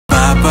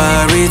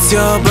it's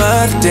your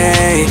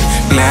birthday.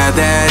 Glad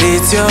that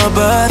it's your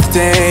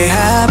birthday.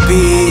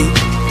 Happy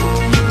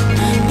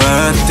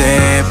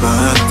birthday,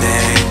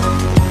 birthday.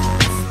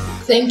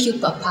 Thank you,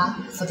 Papa,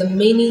 for the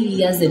many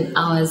years and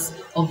hours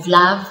of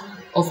love,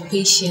 of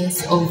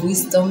patience, of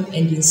wisdom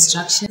and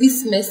instruction.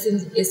 This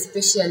message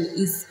especially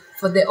is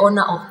for the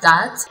owner of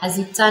that as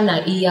you turn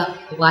a year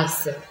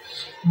wiser.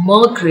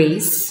 More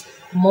grace,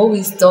 more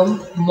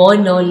wisdom, more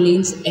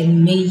knowledge,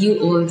 and may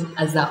you old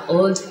as an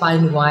old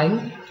fine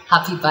wine.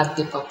 Happy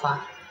birthday,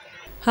 Papa.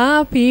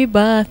 Happy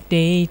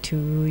birthday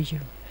to you.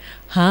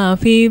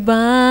 Happy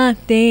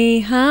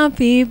birthday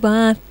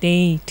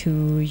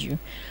to you.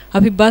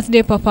 Happy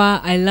birthday, Papa.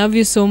 I love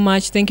you so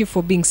much. Thank you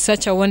for being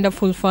such a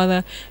wonderful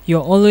father.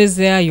 You're always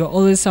there. You're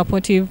always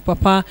supportive.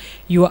 Papa,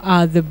 you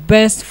are the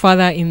best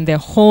father in the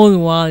whole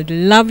world.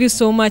 Love you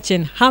so much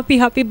and happy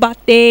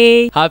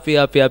birthday. Happy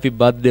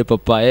birthday,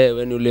 Papa.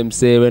 When ule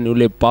mse, when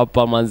ule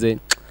papa manze,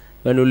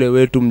 when ule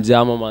wetu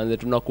mjama manze,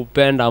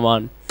 tunakupenda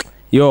man.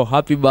 Yo,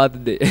 happy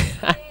birthday.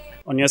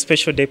 On your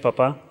special day,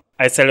 Papa,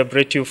 I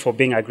celebrate you for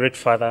being a great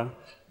father.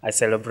 I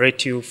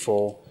celebrate you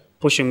for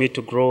pushing me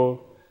to grow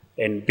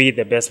and be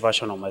the best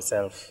version of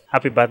myself.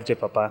 Happy birthday,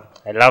 Papa.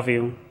 I love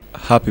you.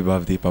 Happy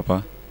birthday,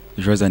 Papa.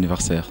 Joyeux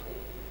anniversaire.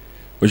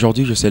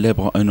 Aujourd'hui, je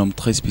célèbre un homme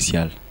très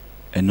spécial.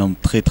 Un homme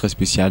très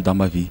spécial dans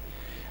ma vie.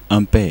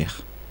 Un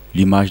père.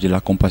 L'image de la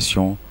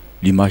compassion,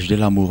 l'image de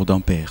l'amour d'un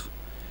père.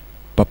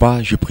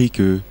 Papa, je prie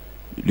que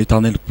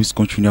l'Éternel puisse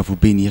continuer à vous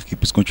bénir, qu'il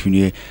puisse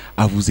continuer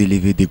à vous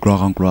élever de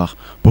gloire en gloire.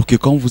 Pour que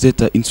quand vous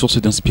êtes une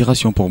source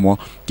d'inspiration pour moi,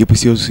 que vous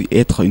puissiez aussi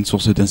être une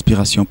source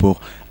d'inspiration pour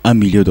un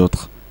million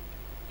d'autres.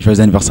 Joyeux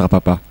anniversaire,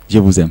 Papa. Je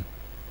vous aime.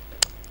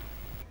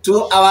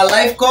 To our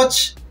life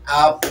coach,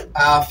 our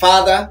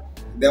father,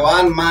 the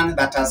one man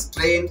that has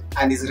trained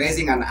and is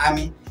raising an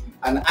army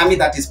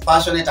that is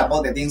passionate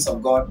about the things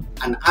of God,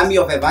 an army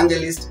of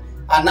evangelists,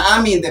 an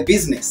army in the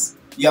business.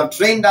 You have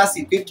trained us,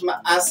 equipped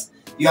us,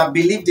 you have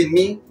believed in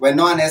me when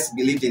no one else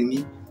believed in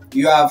me.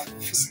 You have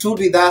stood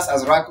with us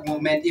as Rock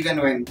Movement even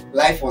when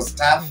life was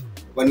tough,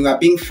 when we were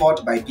being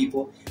fought by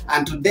people.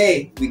 And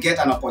today we get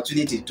an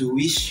opportunity to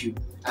wish you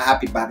a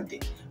happy birthday.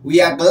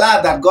 We are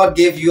glad that God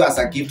gave you as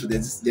a gift to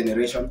this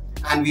generation,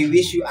 and we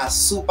wish you a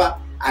super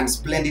and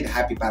splendid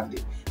happy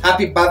birthday.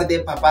 Happy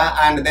birthday, Papa,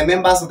 and the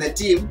members of the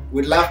team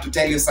would love to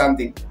tell you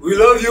something. We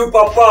love you,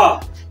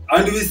 Papa,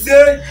 and we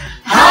say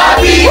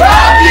happy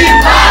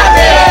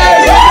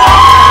birthday!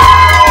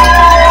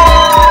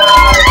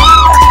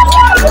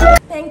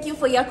 Thank you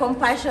for your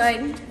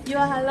compassion. You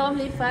are a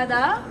lovely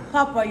father.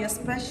 Papa, you're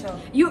special.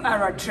 You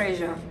are a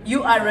treasure.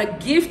 You are a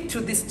gift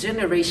to this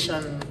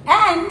generation.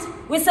 And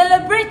we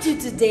celebrate you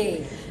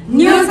today.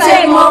 New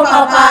time,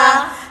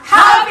 Papa.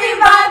 Happy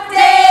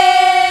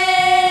birthday!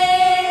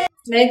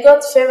 May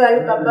God favor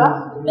you,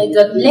 Papa. May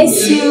God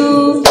bless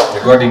you.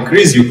 May God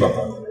increase you,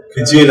 Papa.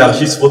 Que Dieu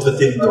élargisse votre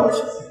territoire.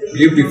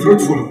 May you be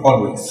fruitful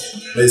always.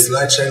 May His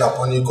light shine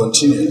upon you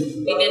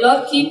continually. May the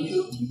Lord keep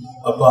you.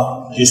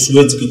 Papa, je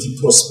souhaite que tu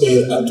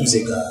prospères à tous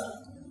égards.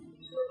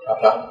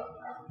 Papa,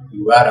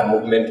 you are a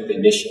movement to the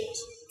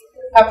nations.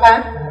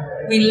 Papa,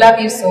 we love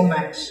you so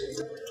much.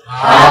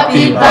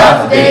 Happy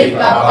birthday,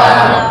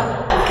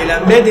 Papa. Que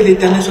la main de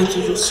l'Éternel soit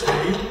toujours sur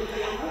lui.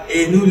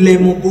 Et nous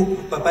l'aimons beaucoup.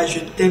 Papa,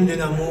 je t'aime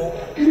d'un amour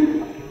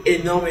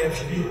énorme et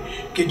infini.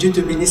 Que Dieu te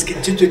bénisse, que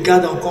Dieu te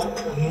garde encore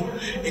pour nous.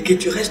 Et que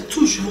tu restes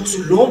toujours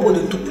sous l'ombre de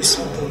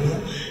Tout-Puissant pour nous.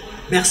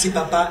 Merci,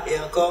 Papa, et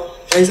encore,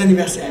 joyeux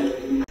anniversaire.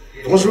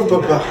 Bonjour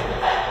papa,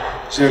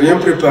 j'ai rien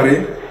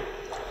préparé,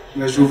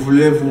 mais je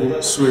voulais vous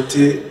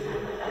souhaiter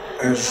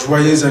un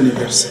joyeux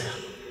anniversaire.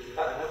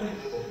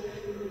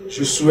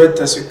 Je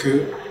souhaite à ce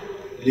que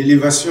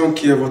l'élévation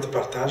qui est votre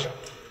partage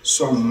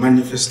soit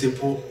manifestée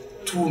pour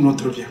tout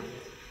notre bien.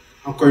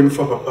 Encore une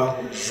fois papa,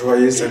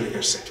 joyeux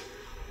anniversaire.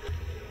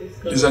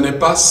 Les années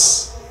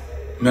passent,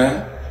 mais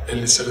elles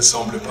ne se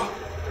ressemblent pas.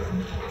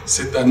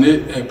 Cette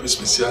année est un peu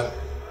spéciale.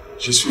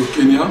 Je suis au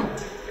Kenya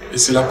et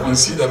cela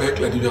coïncide avec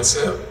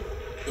l'anniversaire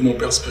de mon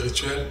père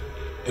spirituel,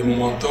 de mon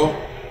mentor.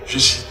 J'ai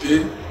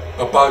cité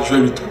Papa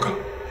Lutuka.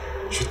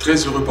 Je suis très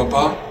heureux,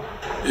 Papa,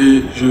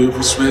 et je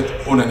vous souhaite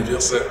bon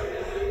anniversaire.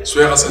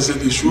 Soyez rassasiés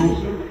des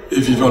jours et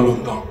vivant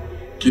longtemps.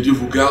 Que Dieu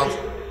vous garde,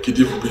 que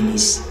Dieu vous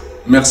bénisse.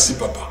 Merci,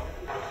 Papa.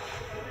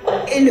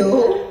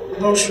 Hello,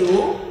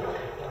 bonjour.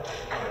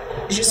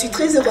 Je suis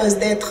très heureuse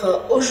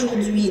d'être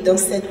aujourd'hui dans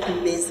cette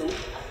maison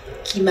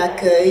qui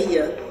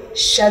m'accueille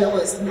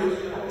chaleureusement.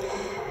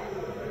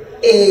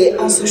 Et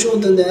en ce jour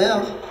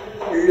d'honneur,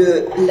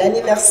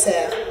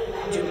 l'anniversaire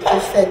du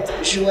prophète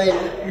Joël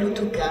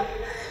Lutuka,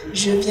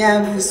 je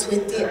viens vous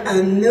souhaiter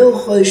un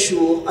heureux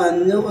jour,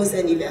 un heureux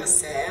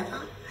anniversaire.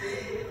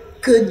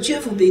 Que Dieu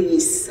vous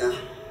bénisse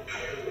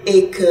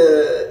et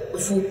que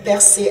vous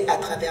percez à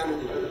travers le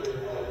monde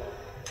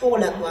pour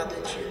la gloire de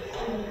Dieu.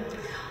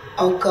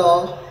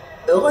 Encore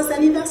heureux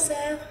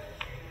anniversaire.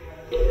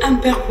 Un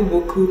père pour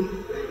beaucoup.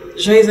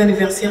 Joyeux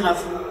anniversaire à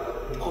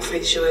vous,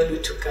 prophète Joël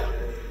Lutuka,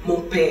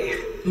 mon père,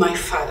 my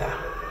father.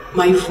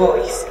 My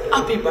voice.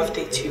 Happy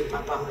birthday to you,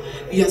 Papa.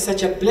 You are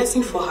such a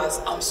blessing for us.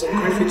 I'm so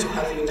grateful to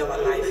have you in our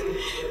life.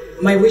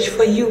 My wish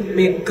for you,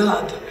 may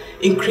God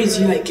increase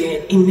you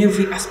again in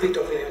every aspect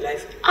of your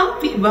life.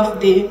 Happy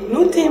birthday,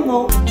 nous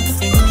t'aimons.